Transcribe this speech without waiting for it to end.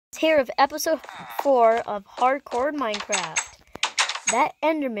Here of episode 4 of Hardcore Minecraft. That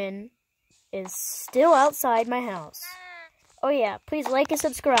Enderman is still outside my house. Oh yeah, please like and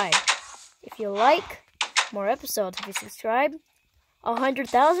subscribe. If you like more episodes, if you subscribe,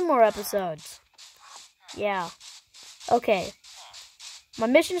 100,000 more episodes. Yeah. Okay. My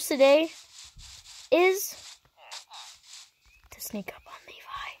missions today is to sneak up on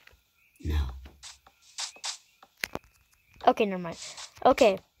Levi. No. Okay, never mind.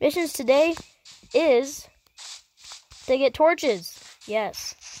 Okay, missions today is to get torches.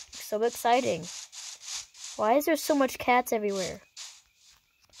 Yes, so exciting. Why is there so much cats everywhere?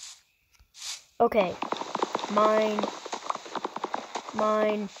 Okay, mine,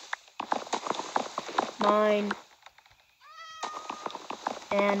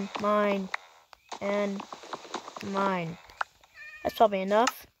 and mine, and mine. That's probably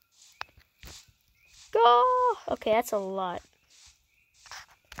enough. Go! Okay, that's a lot.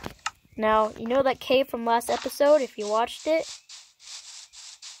 Now, you know that cave from last episode, if you watched it?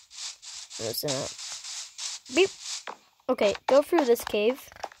 Beep. Okay, go through this cave.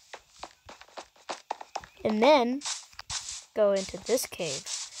 And then, go into this cave.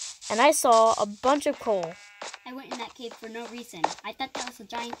 And I saw a bunch of coal. I went in that cave for no reason. I thought that was a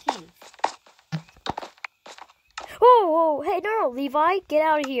giant cave. Whoa, hey, no, Levi, get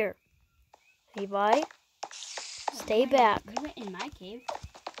out of here. Levi, stay back. You went in my cave.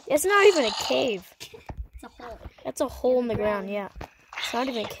 It's not even a cave. It's a hole. That's a hole in the ground, yeah. It's not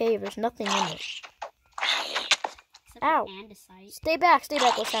even a cave. There's nothing in it. Except Ow. andesite. Stay back.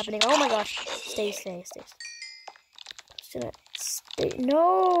 What's happening? Oh my gosh. Stay. Stay.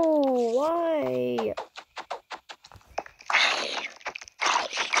 No, why?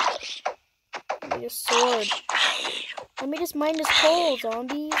 Give me a sword. Let me just mine this coal,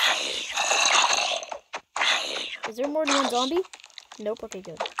 zombies. Is there more than one zombie? Nope, okay,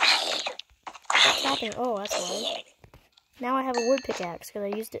 good. What's happening? Oh, that's why. Now I have a wood pickaxe because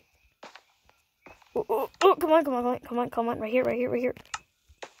I used it. Oh, come on. Right here.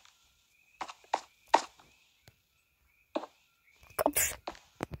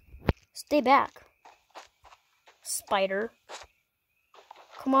 Stay back. Spider.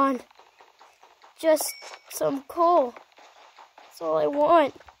 Come on. Just some coal. That's all I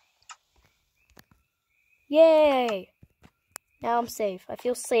want. Yay! Now I'm safe. I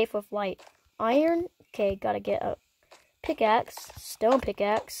feel safe with light. Iron. Okay, gotta get a pickaxe. Stone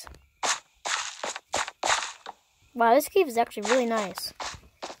pickaxe. Wow, this cave is actually really nice.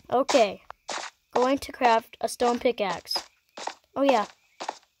 Okay. Going to craft a stone pickaxe. Oh yeah.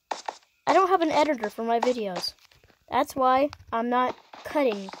 I don't have an editor for my videos. That's why I'm not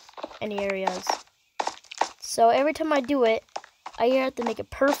cutting any areas. So every time I do it, I either have to make it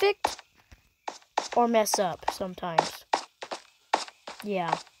perfect or mess up sometimes.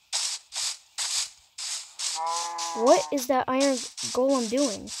 Yeah. What is that iron golem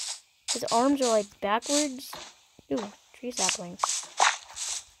doing? His arms are like backwards. Ooh, tree sapling.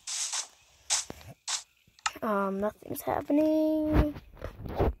 Nothing's happening.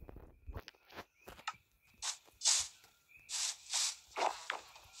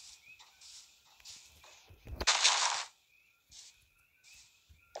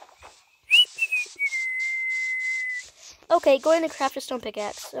 Okay, going to craft a stone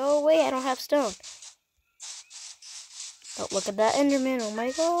pickaxe. Oh wait, I don't have stone. Oh, look at that Enderman. Oh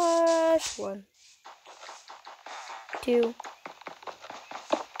my gosh. 1, 2,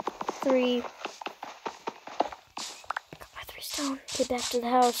 3. Got my 3 stone. Get back to the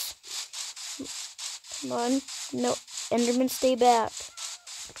house. Come on. No, Enderman, stay back.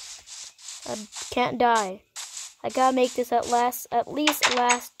 I can't die. I gotta make this at least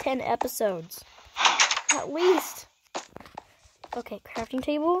last 10 episodes. At least. Okay, crafting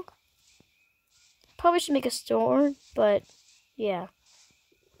table. Probably should make a sword, but yeah.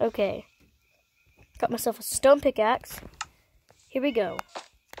 Okay. Got myself a stone pickaxe. Here we go.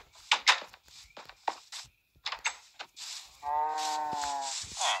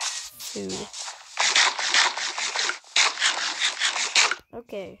 Food.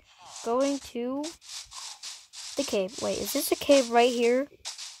 Okay. Going to the cave. Wait, is this a cave right here?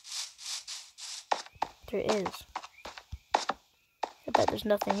 There is. I bet there's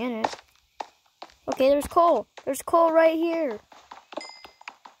nothing in it. Okay, there's coal. There's coal right here.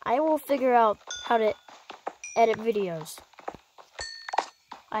 I will figure out how to edit videos.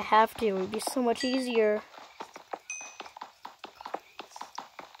 I have to. It would be so much easier.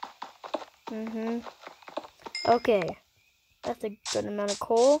 Okay. That's a good amount of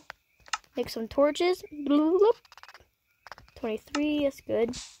coal. Make some torches. 23, that's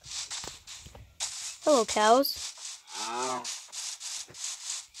good. Hello, cows.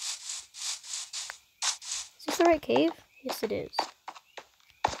 this the right cave? Yes, it is.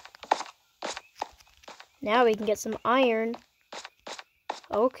 Now we can get some iron.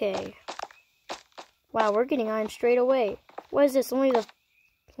 Okay. Wow, we're getting iron straight away. What is this? Only the,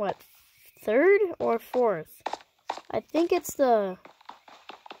 what, 3rd or 4th? I think it's the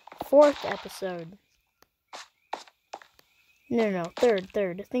 4th episode. No,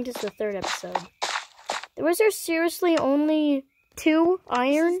 3rd. I think it's the 3rd episode. Was there seriously only 2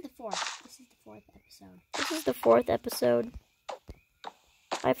 iron? This is the 4th. This is the 4th episode. This is the 4th episode.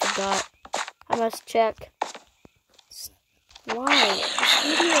 I forgot. I must check. Why? Just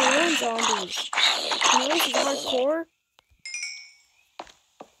leave me alone, zombies. You know this is hardcore?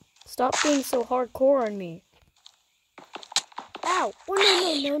 Stop being so hardcore on me. Ow!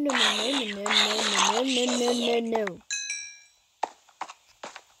 Oh, no.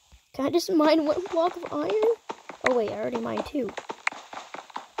 Can I just mine 1 block of iron? Oh wait, I already mined 2.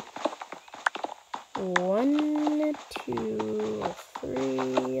 1, 2,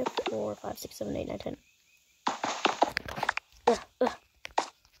 3, 4, 5, 6, 7, 8, 9, 10.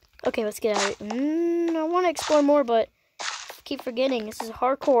 Okay, let's get out of it. I want to explore more, but I keep forgetting. This is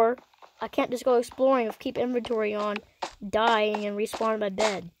hardcore. I can't just go exploring if keep inventory on, dying, and respawn in my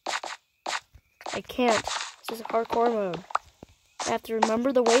bed. I can't. This is hardcore mode. I have to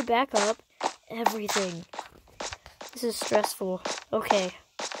remember the way back up. Everything. This is stressful. Okay.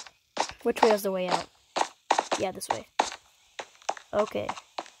 Which way is the way out? Yeah, this way. Okay.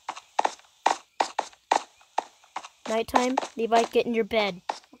 Nighttime. Levi, get in your bed.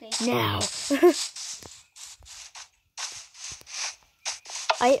 Okay. Now.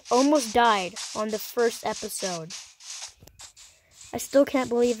 I almost died on the 1st episode. I still can't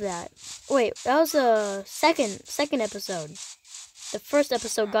believe that. Wait, that was the second episode. The 1st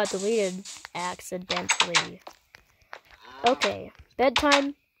episode got deleted accidentally. Okay,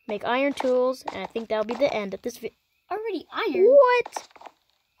 bedtime, make iron tools, and I think that'll be the end of this video. Already iron? What?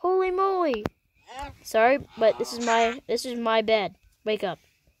 Holy moly. Sorry, but this is my bed. Wake up.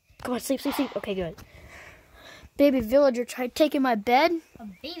 Come on, sleep. Okay, good. Baby villager tried taking my bed. A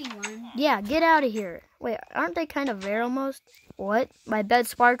baby one? Yeah, get out of here. Wait, aren't they kind of rare almost? What? My bed's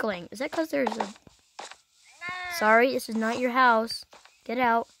sparkling. Is that because there's a... Sorry, this is not your house. Get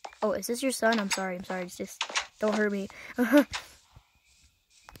out. Oh, is this your son? I'm sorry. Just don't hurt me.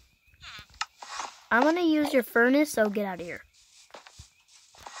 I'm gonna use your furnace, so get out of here.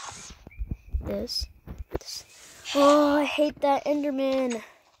 This. Oh, I hate that Enderman.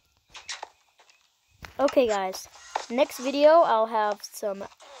 Okay, guys. Next video, I'll have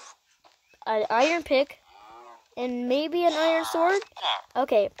an iron pick and maybe an iron sword.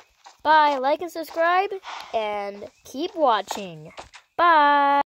 Okay. Bye. Like and subscribe, and keep watching. Bye.